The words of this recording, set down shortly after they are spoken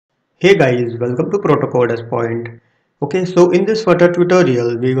Hey guys, welcome to Proto Point. Okay, so in this Flutter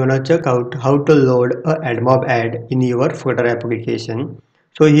tutorial, we're gonna check out how to load a AdMob ad in your Flutter application.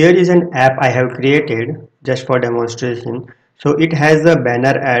 So here is an app I have created just for demonstration. So it has a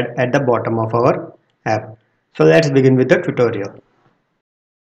banner ad at the bottom of our app. So let's begin with the tutorial.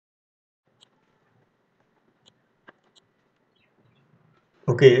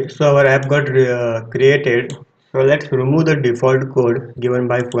 Okay, so our app got created. So let's remove the default code given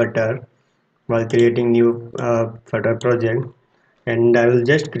by Flutter while creating new Flutter project, and I will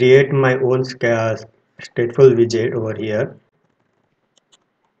just create my own stateful widget over here.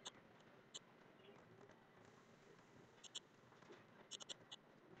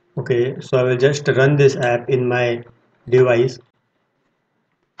 Okay, so I will just run this app in my device.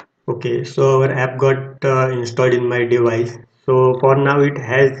 Okay, so our app got installed in my device. So for now it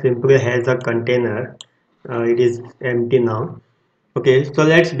has simply has a container. It is empty now. Okay, so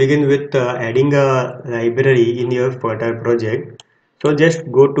let's begin with adding a library in your Flutter project. So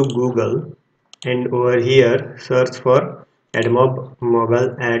just go to Google and over here search for AdMob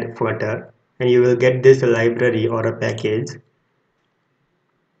mobile ad Flutter, and you will get this library or a package.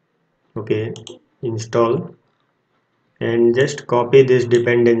 Okay, install and just copy this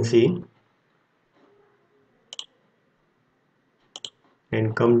dependency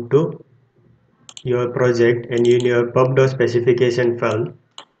and come to your project, and in your pub.specification file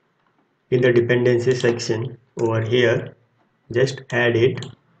in the dependency section over here just add it.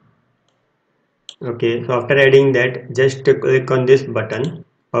 Okay, so after adding that, just click on this button,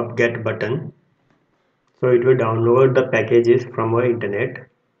 pub get button. So it will download the packages from our internet.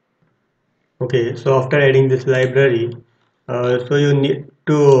 Okay, so after adding this library, so you need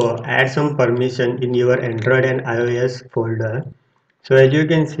to add some permission in your Android and iOS folder. So as you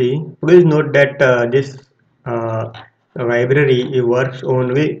can see, please note that this uh, library it works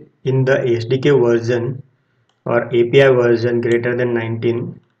only in the SDK version or API version greater than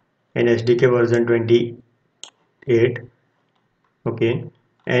 19 and SDK version 28. Okay,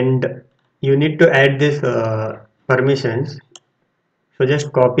 and you need to add this permissions. So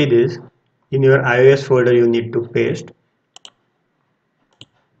just copy this in your iOS folder, you need to paste.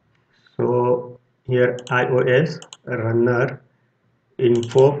 So here iOS runner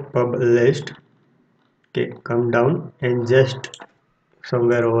info pub list. Okay, come down and just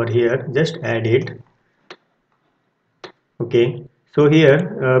somewhere over here just add it. Okay, so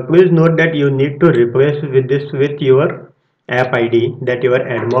here please note that you need to replace with this with your app ID that your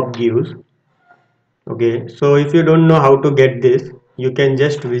AdMob gives. Okay, so if you don't know how to get this, you can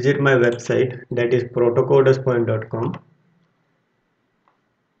just visit my website, that is proto.point.com,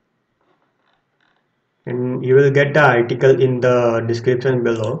 and you will get the article in the description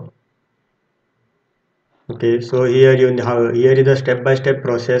below. Okay, so here is a step-by-step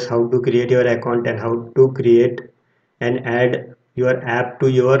process how to create your account and how to create and add your app to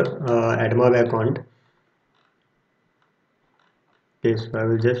your AdMob account. Okay, so I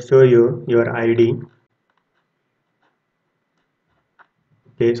will just show you your ID.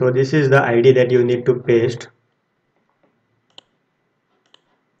 Okay, so this is the ID that you need to paste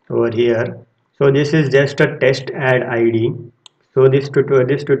over here. So this is just a test ad ID. So this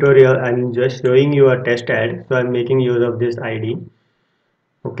tutorial I'm just showing you a test ad, so I'm making use of this ID.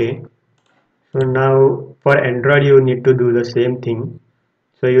 Okay, so now for Android you need to do the same thing.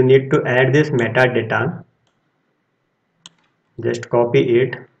 So you need to add this metadata, just copy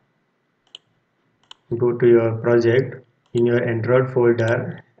it, go to your project in your Android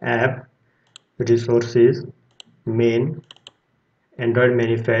folder, app, resources, main, Android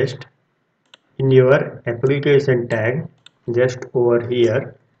manifest. In your application tag, just over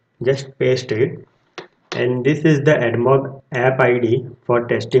here just paste it, and this is the AdMob app ID for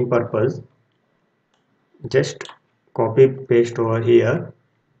testing purpose. Just copy paste over here.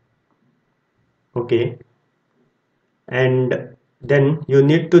 Okay, and then you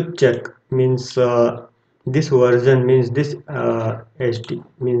need to check means this version means this HD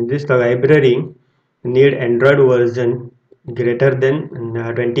means this library need Android version greater than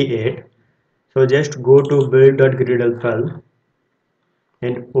 28. So just go to build.gradle file,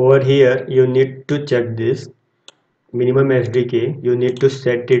 and over here you need to check this minimum SDK, you need to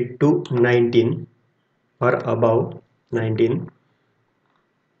set it to 19 or above 19.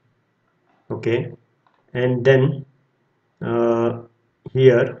 Okay, and then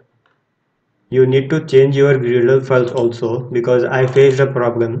here you need to change your Gradle files also, because I faced a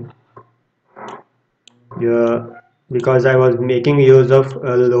problem. Yeah, because I was making use of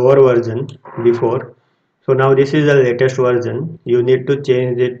a lower version before. So now this is the latest version. You need to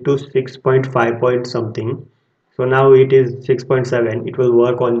change it to 6.5 point something. So now it is 6.7. It will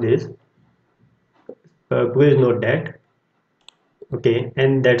work on this. Please note that. Okay,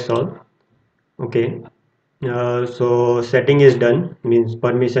 and that's all. Okay, so setting is done, means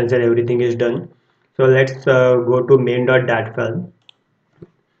permissions and everything is done. So let's go to main.dat file.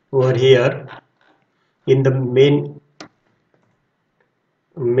 Over here in the main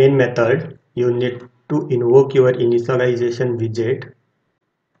method, you need to invoke your initialization widget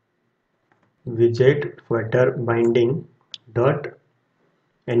Flutter binding dot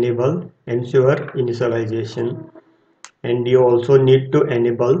enable ensure initialization, and you also need to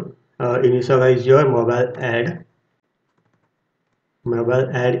enable initialize your mobile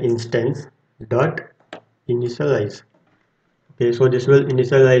add instance dot initialize. Okay, so this will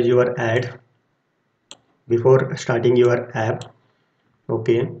initialize your ad before starting your app.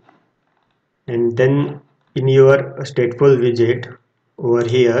 Okay, and then in your stateful widget over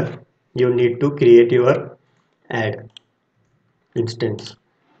here you need to create your ad instance.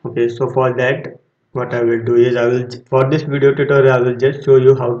 Okay, so for that what I will do is for this video tutorial I will just show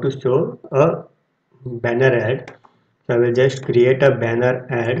you how to show a banner ad. So I will just create a banner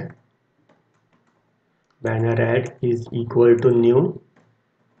ad is equal to new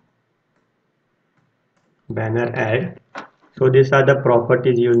banner ad. So these are the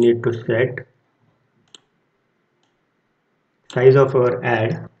properties you need to set. Size of our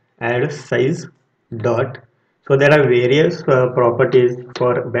ad size dot. So there are various properties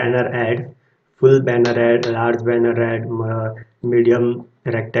for banner ad: full banner ad, large banner ad, medium,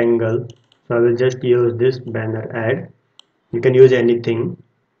 rectangle. So I will just use this banner ad. You can use anything,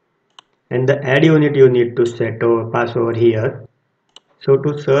 and the ad unit you need to set or pass over here. So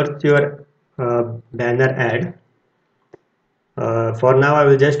to search your banner ad, for now I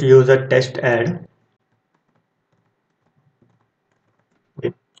will just use a test ad.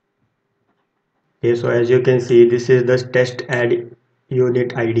 Okay, so as you can see, this is the test ad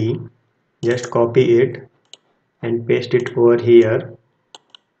unit ID. Just copy it and paste it over here.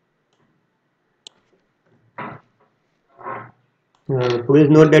 Please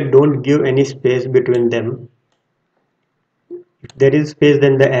note that don't give any space between them. If there is space,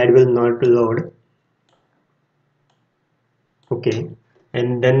 then the ad will not load. Okay,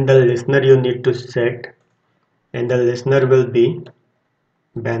 and then the listener you need to set, and the listener will be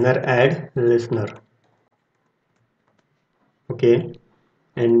banner ad listener. Okay,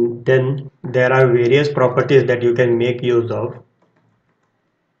 and then there are various properties that you can make use of.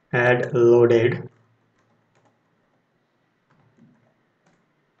 Ad loaded.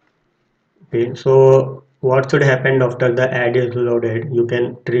 Okay, so what should happen after the ad is loaded? You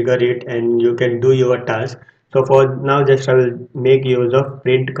can trigger it and you can do your task. So for now, just I will make use of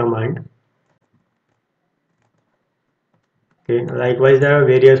print command. Okay, likewise there are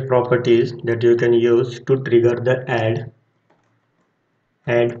various properties that you can use to trigger the ad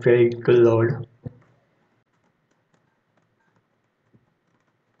failed to load.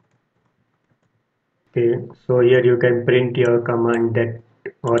 Okay, so here you can print your command that,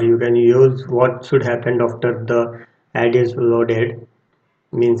 or you can use what should happen after the ad is loaded.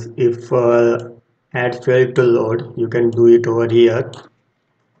 Means if ad failed to load, you can do it over here,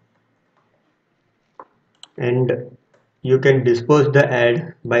 and you can dispose the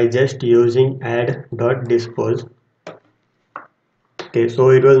ad by just using ad.dispose. Okay, so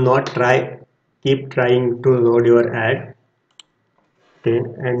it will not keep trying to load your ad. Okay,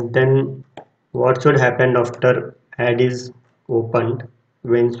 and then what should happen after ad is opened?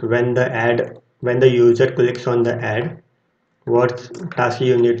 When the user clicks on the ad, what task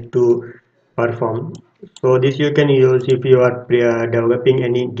you need to perform? So this you can use if you are developing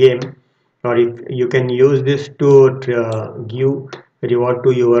any game, or if you can use this to give reward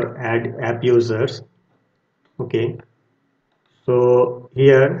to your app users. Okay, so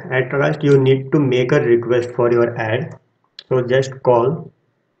here at last you need to make a request for your ad. So just call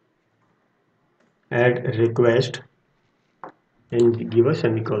add request and give a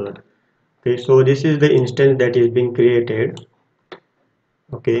semicolon. Okay, so this is the instance that is being created.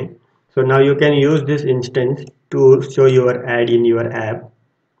 Okay, so now you can use this instance to show your ad in your app.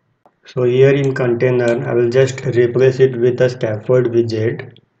 So here in container I will just replace it with a scaffold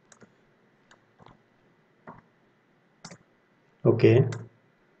widget. Okay,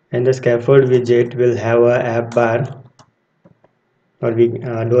 and the scaffold widget will have a app bar, or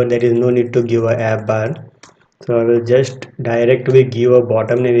there is no need to give a app bar. So I will just directly give a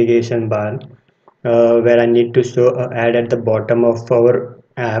bottom navigation bar where I need to show a ad at the bottom of our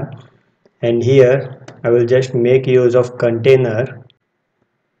app, and here I will just make use of container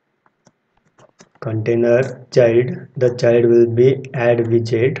child. The child will be add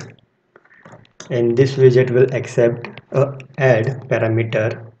widget, and this widget will accept a add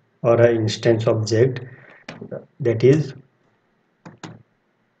parameter or an instance object, that is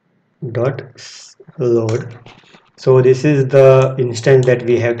dot load. So this is the instance that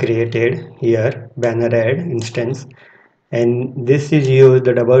we have created here, banner ad instance, and this is used,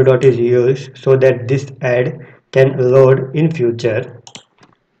 the double dot is used so that this ad can load in future.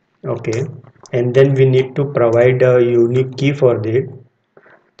 Okay, and then we need to provide a unique key for it.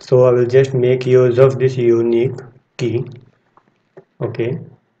 So I will just make use of this unique key. Okay,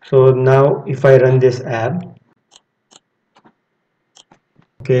 so now if I run this app,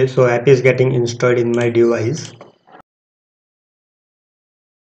 okay, so app is getting installed in my device.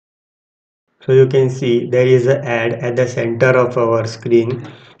 So you can see there is an ad at the center of our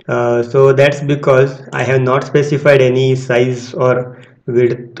screen. So that's because I have not specified any size or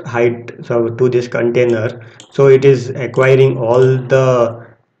width height so to this container. So it is acquiring all the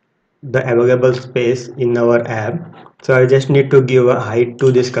available space in our app. So I just need to give a height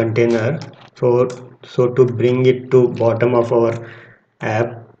to this container. So to bring it to bottom of our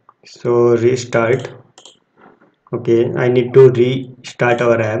app, so restart. Okay, I need to restart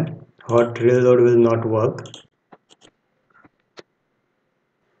our app. Hot reload will not work.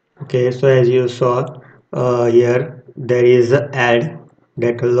 Okay, so as you saw here, there is an ad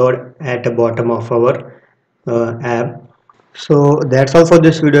that will load at the bottom of our app. So that's all for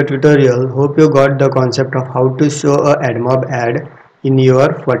this video tutorial. Hope you got the concept of how to show a AdMob ad in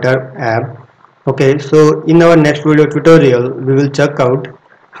your Flutter app. Okay, so in our next video tutorial, we will check out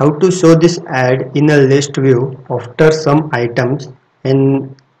how to show this ad in a list view after some items,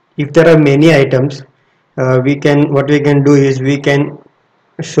 and if there are many items, we can what we can do is we can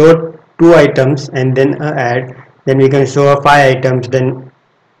show two items and then a ad, then we can show a five items then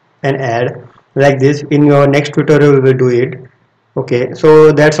an ad, like this. In your next tutorial we will do it. Okay,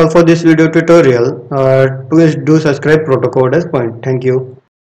 so that's all for this video tutorial. Please do subscribe Proto Coders Point. Thank you.